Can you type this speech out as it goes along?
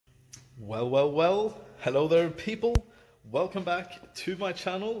Well, hello there people, welcome back to my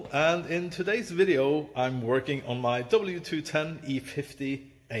channel, and in today's video I'm working on my W210 E50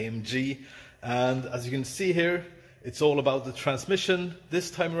 AMG, and as you can see here it's all about the transmission this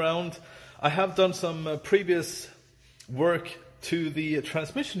time around. I have done some previous work to the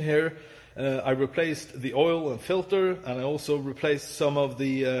transmission here. I replaced the oil and filter, and I also replaced some of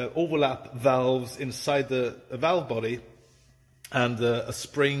the overlap valves inside the valve body, and a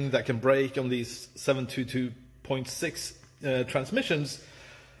spring that can break on these 722.6 transmissions.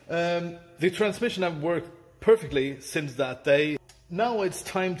 The transmission have worked perfectly since that day. Now it's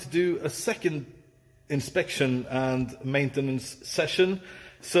time to do a second inspection and maintenance session.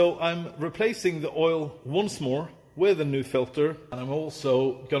 So I'm replacing the oil once more with a new filter, and I'm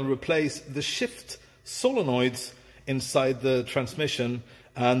also going to replace the shift solenoids inside the transmission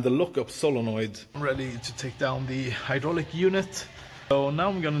and the lockup solenoid. I'm ready to take down the hydraulic unit. So now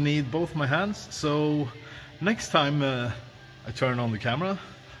I'm going to need both my hands. So next time I turn on the camera,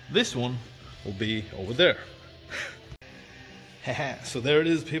 this one will be over there. So there it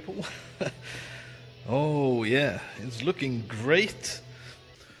is, people. Oh yeah, it's looking great.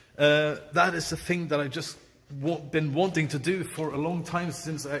 That is the thing that I just been wanting to do for a long time,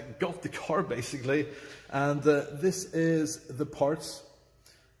 since I got the car basically. And this is the parts.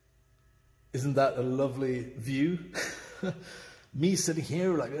 Isn't that a lovely view? Me sitting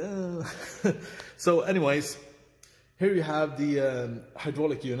here like, So anyways, here you have the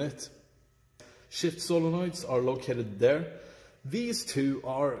hydraulic unit. Shift solenoids are located there. These two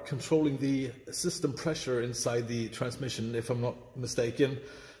are controlling the system pressure inside the transmission, if I'm not mistaken.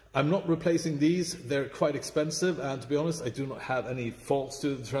 I'm not replacing these, they're quite expensive, and to be honest, I do not have any faults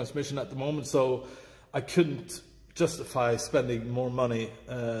to the transmission at the moment, so I couldn't justify spending more money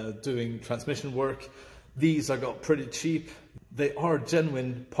doing transmission work. These I got pretty cheap. They are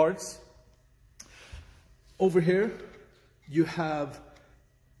genuine parts. Over here you have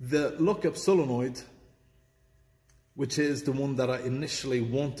the lockup solenoid, which is the one that I initially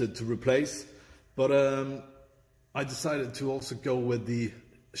wanted to replace, but I decided to also go with the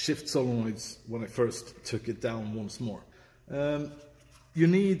shift solenoids when I first took it down once more. You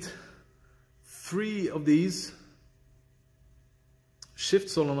need 3 of these shift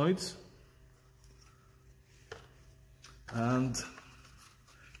solenoids, and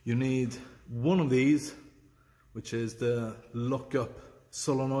you need 1 of these, which is the lockup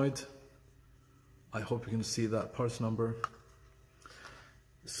solenoid. I hope you can see that parts number.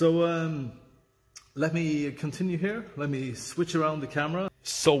 So let me continue here. Let me switch around the camera.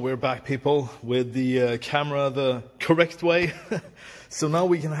 So we're back, people, with the camera the correct way. So now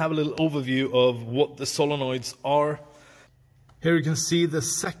we can have a little overview of what the solenoids are. Here you can see the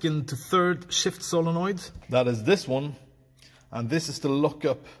 2nd to 3rd shift solenoid. That is this one. And this is the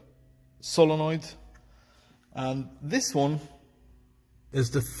lockup solenoid. And this one is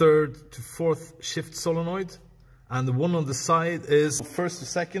the 3rd to 4th shift solenoid. And the one on the side is 1st to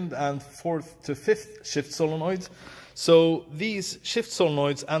 2nd and 4th to 5th shift solenoid. So these shift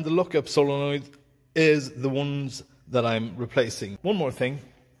solenoids and the lockup solenoid is the ones that I'm replacing. One more thing,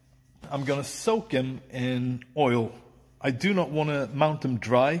 I'm gonna soak them in oil. I do not want to mount them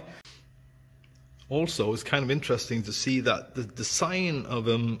dry. Also, it's kind of interesting to see that the design of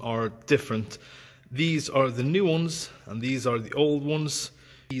them are different. These are the new ones and these are the old ones.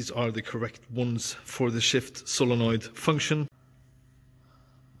 These are the correct ones for the shift solenoid function.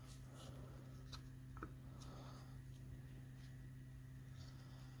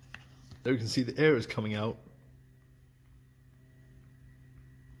 There you can see the air is coming out.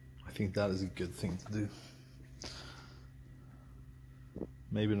 I think that is a good thing to do.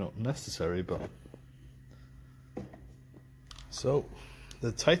 Maybe not necessary, but... So,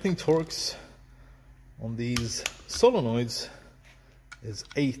 the tightening torques on these solenoids is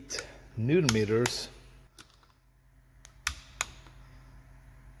 8 Newton meters.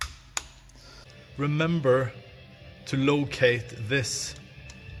 Remember to locate this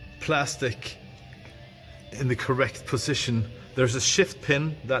plastic in the correct position. There's a shift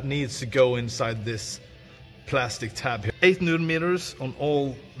pin that needs to go inside this plastic tab here. 8 Newton meters on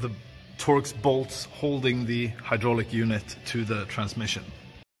all the Torx bolts holding the hydraulic unit to the transmission.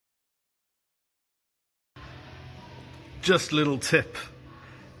 Just little tip,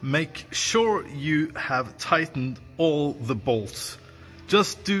 make sure you have tightened all the bolts.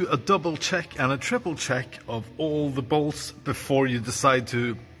 Just do a double check and a triple check of all the bolts before you decide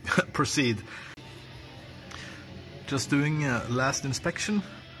to proceed. Just doing a last inspection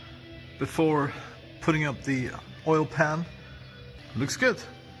before putting up the oil pan. Looks good.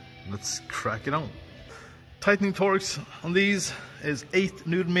 Let's crack it on. tightening torques on these is 8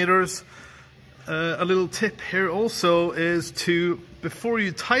 Newton meters. A little tip here also is to, before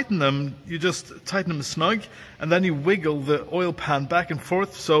you tighten them, you just tighten them snug and then you wiggle the oil pan back and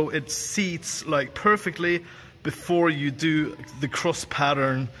forth so it seats like perfectly before you do the cross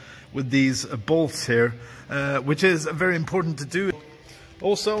pattern with these bolts here, which is very important to do.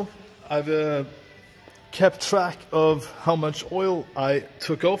 Also, I've kept track of how much oil I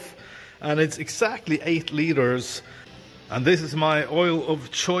took off, and it's exactly 8 liters. And this is my oil of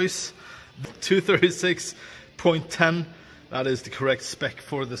choice, 236.10. That is the correct spec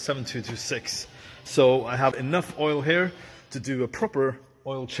for the 7226. So I have enough oil here to do a proper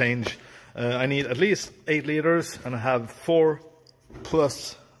oil change. I need at least 8 liters, and I have 4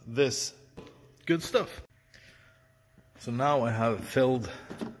 plus this good stuff. So now I have filled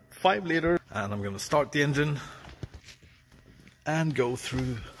 5 liters, and I'm going to start the engine and go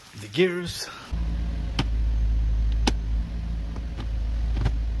through the gears.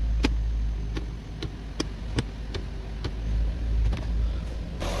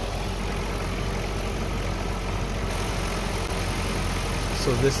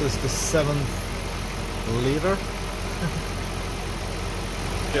 So this is the 7th liter.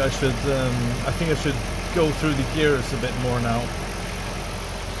 Yeah, I think I should go through the gears a bit more now.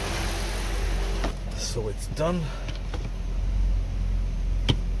 So it's done.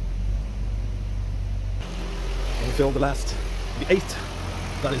 And fill the last, the 8.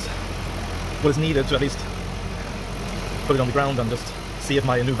 That is what is needed to at least put it on the ground and just see if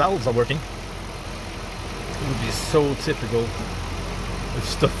my new valves are working. It would be so typical if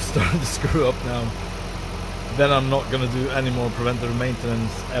stuff's starting to screw up now. Then I'm not going to do any more preventative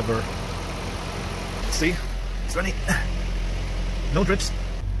maintenance ever. See, it's running. No drips.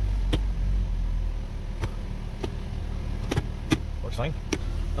 Works fine.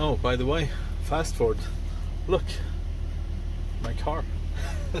 Oh, by the way, fast forward. Look, my car.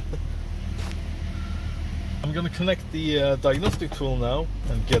 I'm going to connect the diagnostic tool now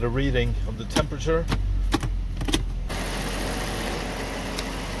and get a reading of the temperature.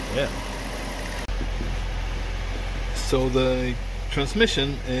 Yeah. So the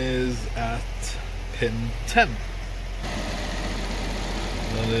transmission is at pin 10.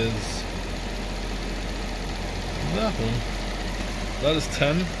 That is that one. That is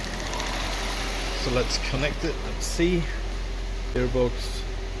 10. So let's connect it and see. Gearbox.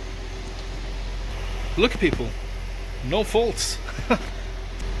 Look at people. No faults. So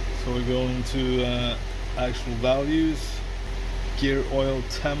we're going to actual values. Gear oil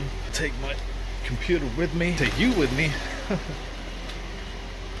temp. Take my computer with me. Take you with me.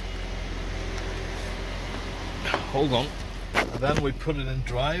 Hold on. Then we put it in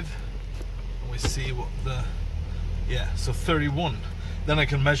drive and we see what the, yeah, so 31. Then I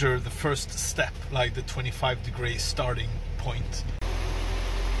can measure the first step, like the 25-degree starting point.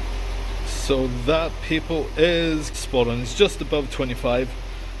 So that, people, is spot on. It's just above 25,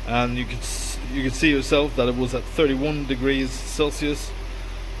 and you can see yourself that it was at 31 degrees Celsius.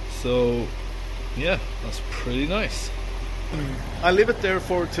 So yeah, that's pretty nice. I leave it there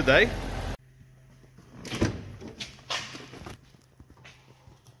for today.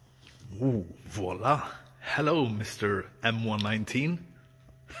 Ooh, voila. Hello, Mr. M119.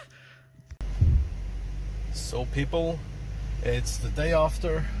 So people, it's the day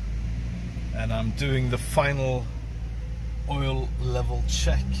after, and I'm doing the final oil level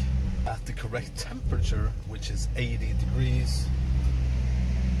check at the correct temperature, which is 80 degrees.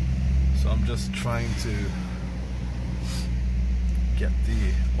 So I'm just trying to get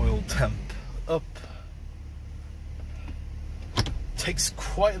the oil temp up. Takes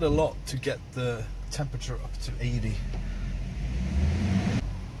quite a lot to get the temperature up to 80.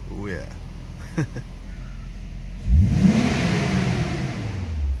 Oh yeah.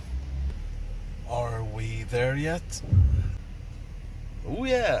 Are we there yet? Oh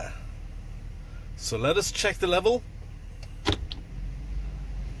yeah. So let us check the level.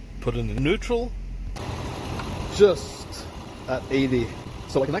 Put it in neutral. Just at 80.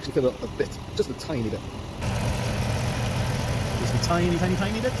 So I can actually fill it a bit, just a tiny bit. Just a tiny, tiny,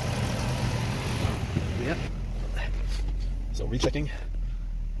 tiny bit. Yeah. So rechecking.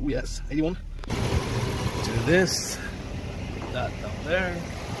 Oh yes, 81. Do this. Put that down there.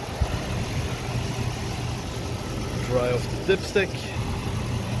 Dry off the dipstick.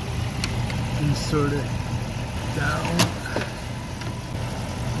 Insert it down.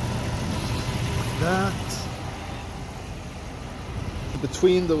 Like that.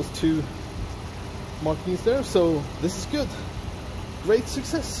 Between those two markings there, so this is good. Great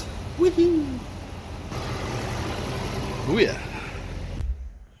success. Woohoo! Oh yeah.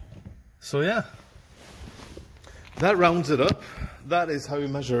 So yeah, that rounds it up. That is how we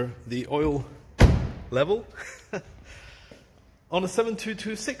measure the oil level on a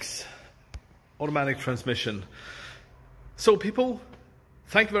 7226 automatic transmission. So people,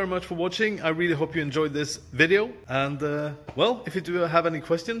 thank you very much for watching. I really hope you enjoyed this video. And well, if you do have any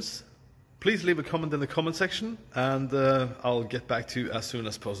questions, please leave a comment in the comment section, and I'll get back to you as soon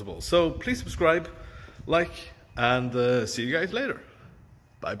as possible. So please subscribe, like, and see you guys later.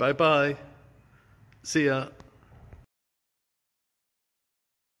 Bye bye bye. See ya.